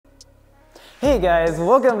Hey guys,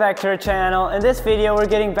 welcome back to our channel. In this video, we're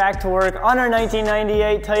getting back to work on our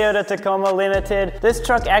 1998 Toyota Tacoma Limited. This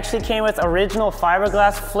truck actually came with original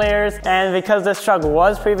fiberglass flares, and because this truck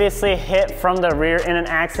was previously hit from the rear in an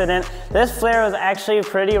accident, this flare was actually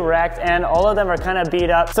pretty wrecked and all of them are kind of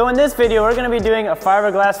beat up. So in this video, we're gonna be doing a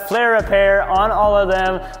fiberglass flare repair on all of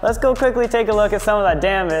them. Let's go quickly take a look at some of that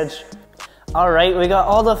damage. Alright, we got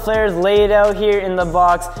all the flares laid out here in the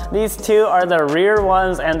box. These two are the rear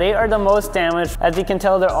ones and they are the most damaged. As you can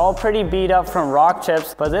tell, they're all pretty beat up from rock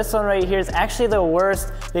chips, but this one right here is actually the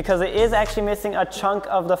worst because it is actually missing a chunk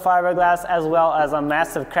of the fiberglass as well as a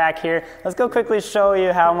massive crack here. Let's go quickly show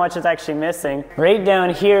you how much it's actually missing. Right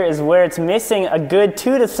down here is where it's missing a good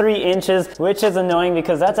 2 to 3 inches, which is annoying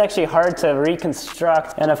because that's actually hard to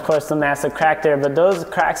reconstruct. And of course the massive crack there, but those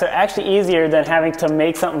cracks are actually easier than having to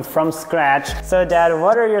make something from scratch. So Dad,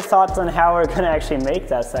 what are your thoughts on how we're gonna actually make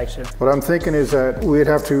that section? What I'm thinking is that we'd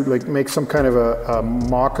have to make some kind of a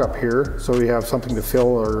mock-up here so we have something to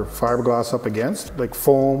fill our fiberglass up against, like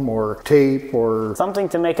foam or tape or... Something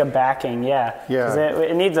to make a backing, yeah. Yeah.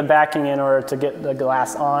 It needs a backing in order to get the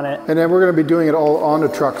glass on it. And then we're gonna be doing it all on the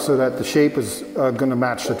truck so that the shape is gonna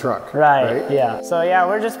match the truck. Right, yeah. So yeah,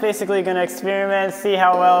 we're just basically gonna experiment, see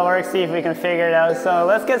how well it works, see if we can figure it out. So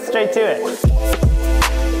let's get straight to it.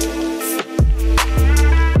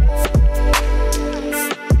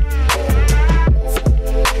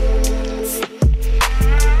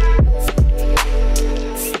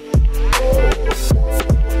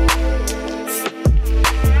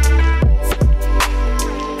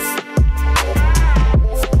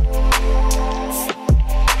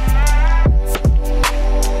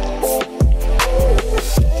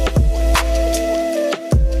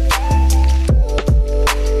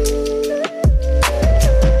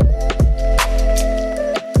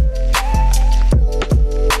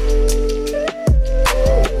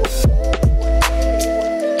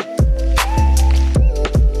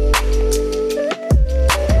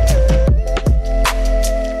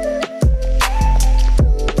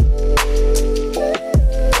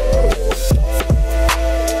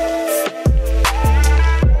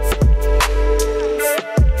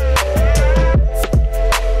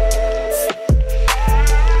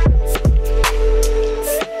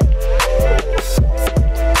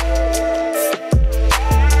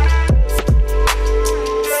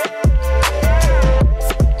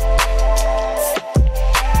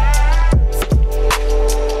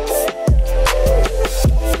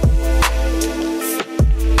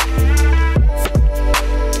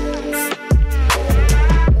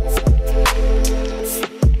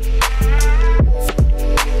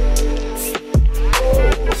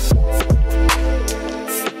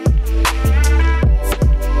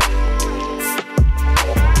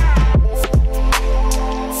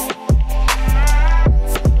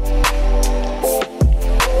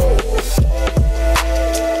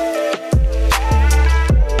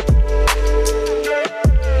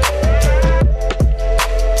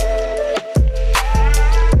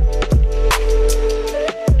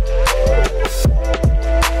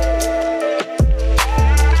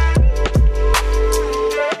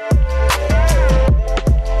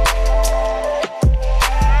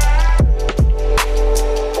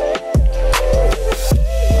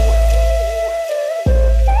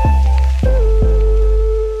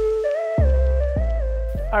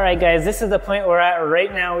 Alright guys, this is the point we're at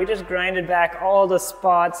right now. We just grinded back all the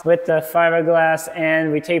spots with the fiberglass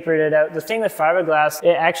and we tapered it out. The thing with fiberglass,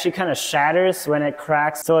 it actually kind of shatters when it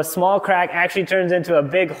cracks. So a small crack actually turns into a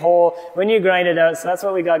big hole when you grind it out. So that's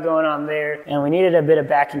what we got going on there. And we needed a bit of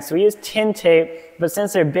backing. So we used tin tape, but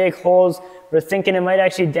since they're big holes, we're thinking it might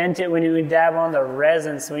actually dent it when you dab on the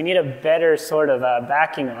resin, so we need a better sort of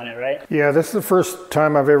backing on it, right? Yeah, this is the first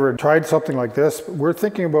time I've ever tried something like this. We're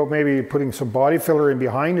thinking about maybe putting some body filler in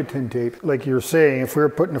behind the tin tape. Like you're saying, if we're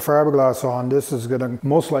putting the fiberglass on, this is gonna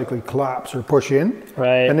most likely collapse or push in,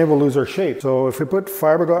 right? And then we'll lose our shape. So if we put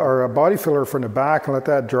fiberglass or a body filler from the back and let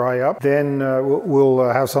that dry up, then we'll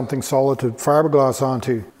have something solid to fiberglass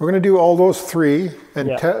onto. We're gonna do all those three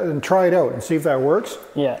and try it out and see if that works.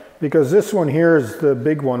 Yeah. Because this one here is the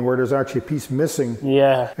big one where there's actually a piece missing.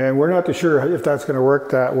 Yeah. And we're not too sure if that's going to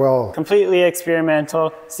work that well. Completely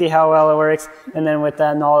experimental, see how well it works. And then with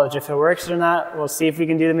that knowledge, if it works or not, we'll see if we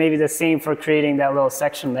can do maybe the same for creating that little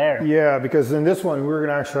section there. Yeah, because in this one, we're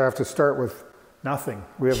going to actually have to start with nothing.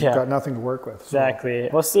 We have got nothing to work with. So. Exactly.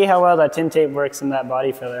 We'll see how well that tin tape works in that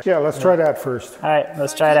body filler. Yeah, let's try that first. All right,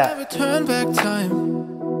 let's try that. Turn back time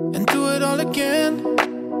and do it all again.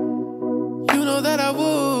 You know that I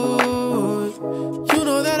would. You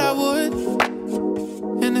know that I would.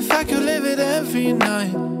 And if I could live it every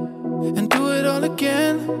night and do it all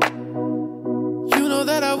again,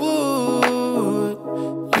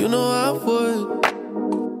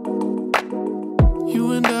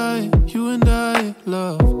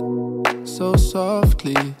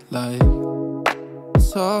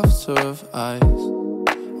 answer of ice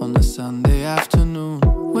on a Sunday afternoon.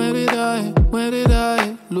 Where did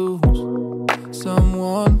I lose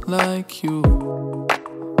someone like you?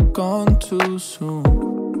 Gone too soon.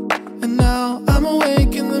 And now I'm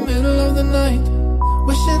awake in the middle of the night,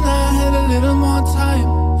 wishing I had a little more time,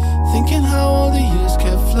 thinking how all the years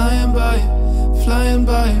kept flying by, flying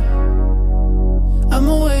by. I'm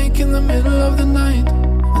awake in the middle of the night,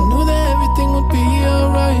 I knew that everything would be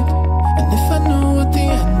alright. And if I knew what the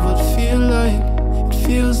end would feel like, it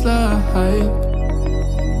feels like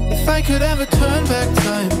if I could ever turn back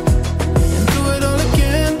time and do it all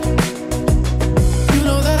again, you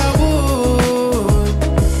know that I would,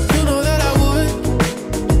 you know that I would.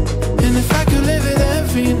 And if I could live it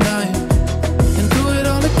every night and do it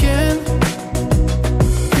all again,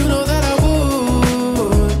 you know that I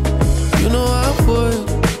would, you know I would.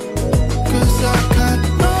 Cause I got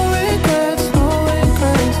no regrets, no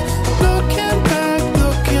regrets. Looking back,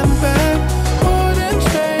 wouldn't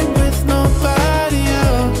trade with nobody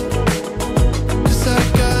else. Cause I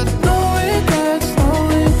got no regrets, no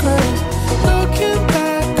regrets. Looking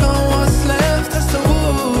back on what's left, that's the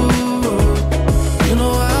wood, you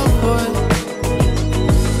know I would.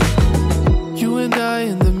 You and I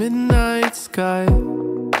in the midnight sky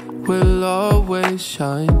will always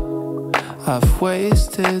shine. I've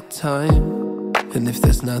wasted time, and if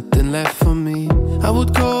there's nothing left for me, I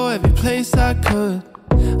would go every place I could.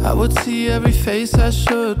 I would see every face I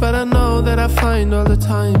should, but I know that I find all the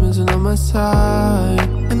time isn't on my side.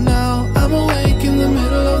 And now I'm awake in the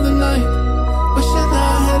middle of the night, wishing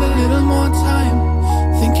I had a little more time,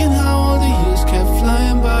 thinking how all the years kept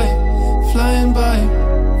flying by, flying by.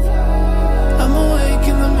 I'm awake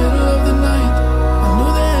in the middle of the night, I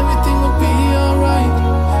knew that everything would be alright.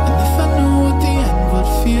 And if I knew what the end would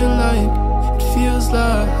feel like, it feels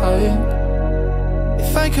like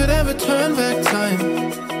if I could ever turn back time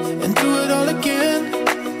and do it all again,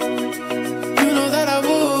 you know that I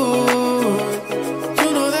would,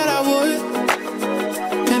 you know that I would.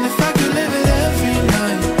 And if I could live it every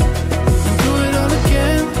night and do it all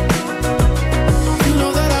again, you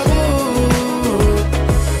know that I would,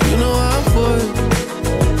 you know I would.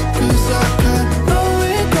 Cause I got no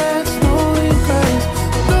regrets, no regrets.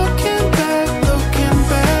 Looking back,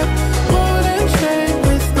 wouldn't trade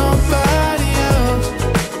with nobody else.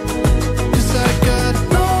 Cause I got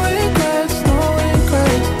no regrets, no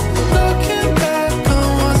regrets. Looking back on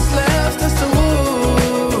what's left, that's the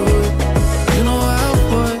wood, you know I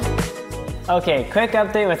would. Okay, quick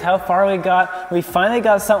update with how far we got. We finally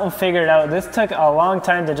got something figured out. This took a long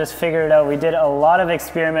time to just figure it out. We did a lot of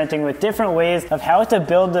experimenting with different ways of how to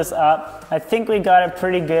build this up. I think we got it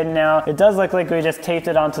pretty good now. It does look like we just taped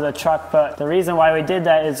it onto the truck, but the reason why we did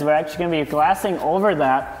that is we're actually gonna be glassing over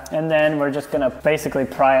that, and then we're just gonna basically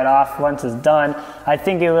pry it off once it's done. I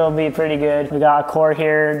think it will be pretty good. We got a core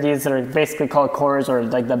here. These are basically called cores, or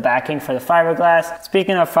like the backing for the fiberglass.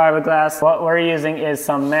 Speaking of fiberglass, what we're using is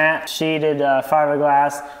some matte sheeted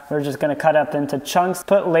fiberglass. We're just gonna cut up into chunks,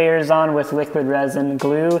 put layers on with liquid resin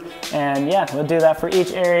glue, and yeah, we'll do that for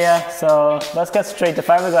each area. So let's get straight to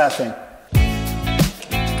fiberglassing.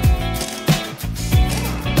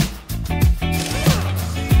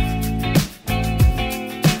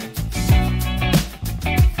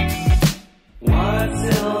 What's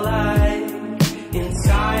it like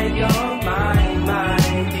inside your mind, my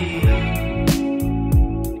dear?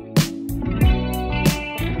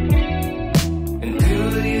 And do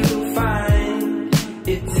you find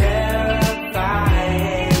it terrifying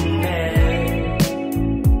there?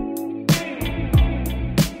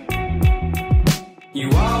 You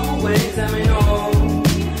always let me know,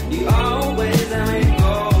 you always let me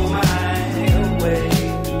go my way.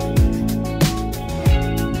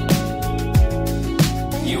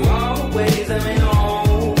 You always let me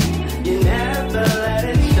know, you never let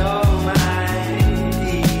it show my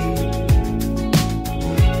deed.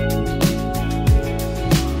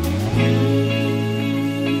 You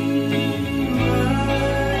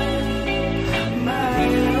are my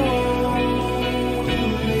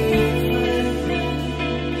only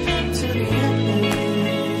friend to the end.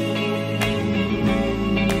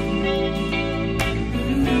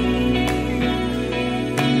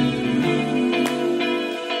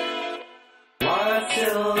 What's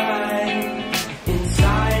it like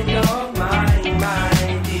inside your mind, my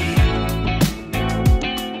dear?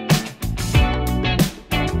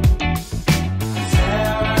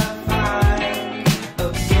 Terrified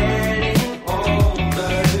of getting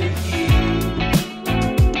over you.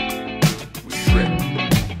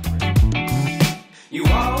 You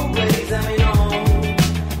always let me know,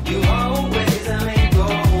 you always let me go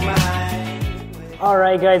my way. All right,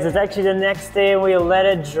 right guys, it's actually the next day and we let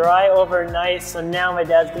it dry overnight. So now my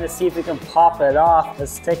dad's gonna see if we can pop it off.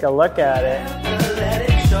 Let's take a look at it. Let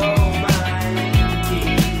it show my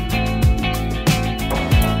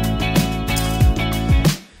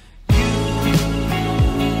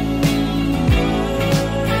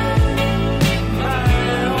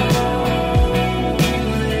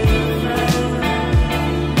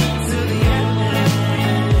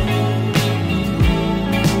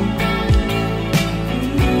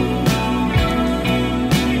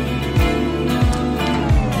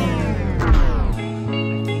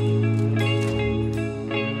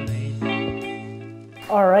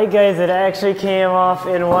Alright guys, it actually came off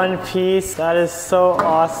in one piece. That is so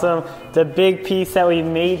awesome. The big piece that we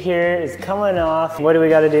made here is coming off. What do we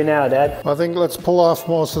got to do now, Dad? I think let's pull off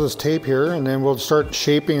most of this tape here, and then we'll start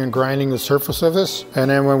shaping and grinding the surface of this.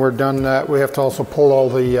 And then when we're done that, we have to also pull all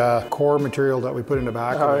the core material that we put in the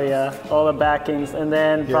back of it. Yeah, all the backings, and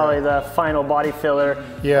then probably the final body filler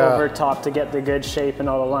over top to get the good shape and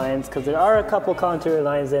all the lines, because there are a couple contour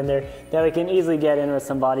lines in there that we can easily get in with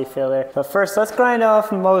some body filler. But first, let's grind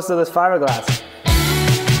off most of this fiberglass.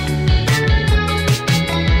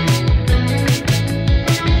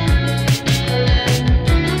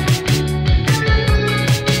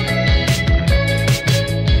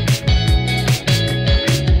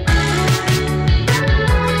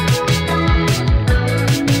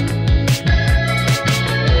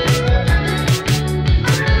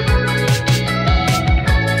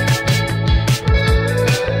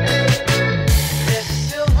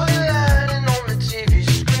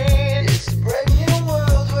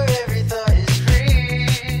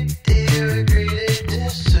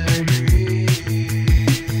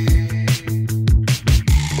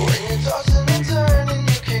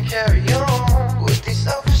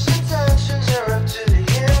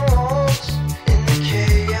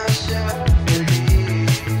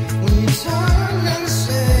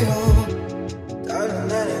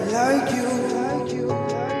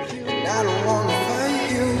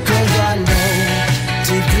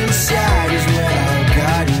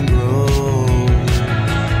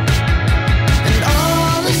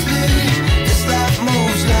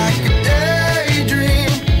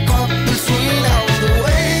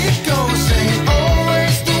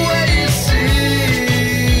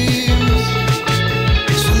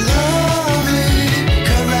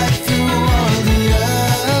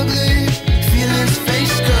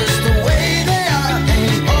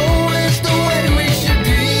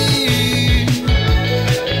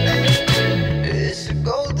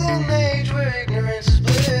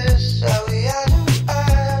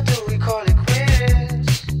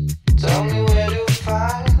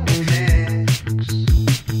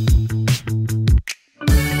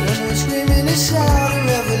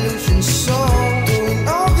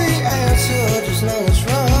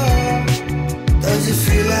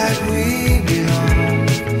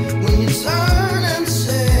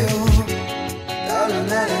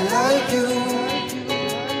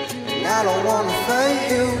 I don't wanna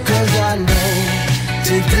fight you, 'cause I know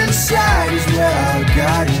deep inside is where I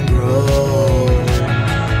gotta grow.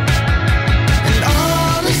 And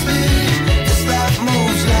honestly, this life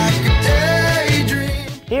moves like a daydream.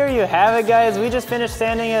 Here you have it, guys. We just finished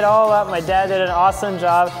sanding it all up. My dad did an awesome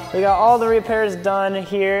job. We got all the repairs done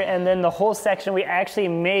here, and then the whole section we actually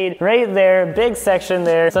made right there, big section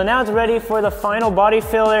there. So now it's ready for the final body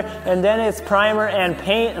filler, and then it's primer and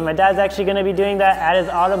paint. And my dad's actually gonna be doing that at his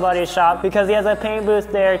auto body shop because he has a paint booth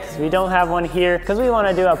there, because we don't have one here, because we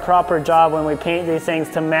wanna do a proper job when we paint these things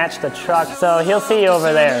to match the truck. So he'll see you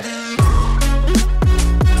over there.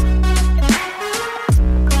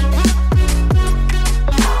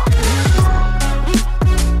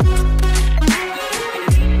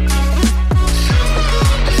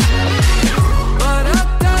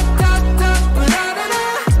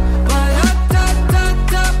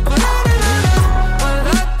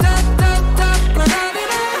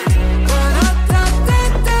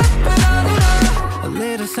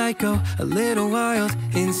 A little wild,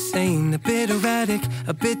 insane, a bit erratic,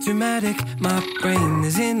 a bit dramatic. My brain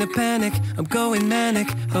is in a panic, I'm going manic,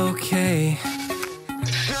 okay. A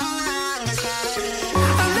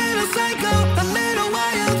little psycho, a little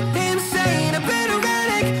wild, insane, a bit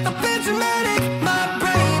erratic, a bit dramatic. My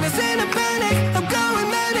brain is in a panic, I'm going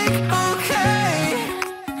manic, okay.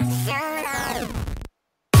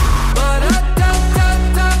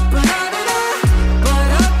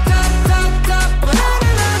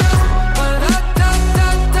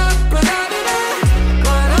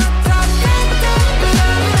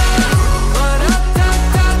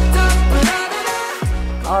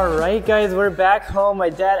 Alright guys, we're back home. My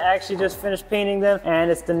dad actually just finished painting them and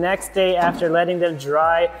it's the next day after letting them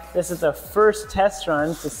dry. This is the first test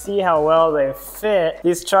run to see how well they fit.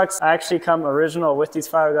 These trucks actually come original with these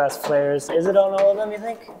fiberglass flares. Is it on all of them, you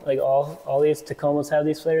think? Like all these Tacomas have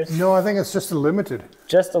these flares? No, I think it's just a limited.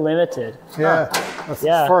 Just a limited? Yeah, as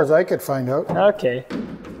far as I could find out. Okay.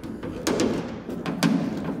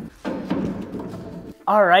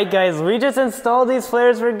 Alright guys, we just installed these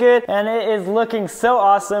flares for good and it is looking so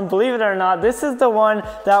awesome. Believe it or not, this is the one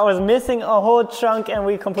that was missing a whole chunk and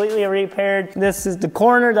we completely repaired. This is the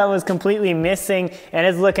corner that was completely missing and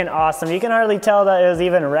it's looking awesome. You can hardly tell that it was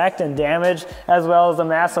even wrecked and damaged, as well as the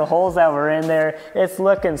massive holes that were in there. It's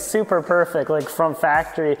looking super perfect, like from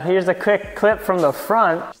factory. Here's a quick clip from the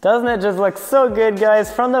front. Doesn't it just look so good,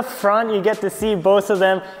 guys? From the front, you get to see both of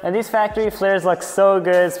them, and these factory flares look so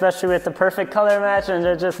good, especially with the perfect color match and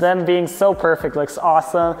just them being so perfect. Looks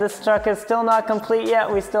awesome. This truck is still not complete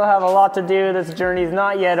yet. We still have a lot to do. This journey's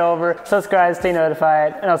not yet over. Subscribe, stay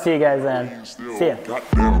notified, and I'll see you guys then. See ya.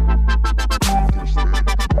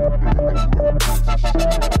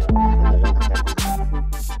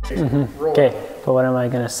 Okay, but what am I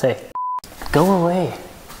gonna say? Go away.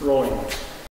 Rolling.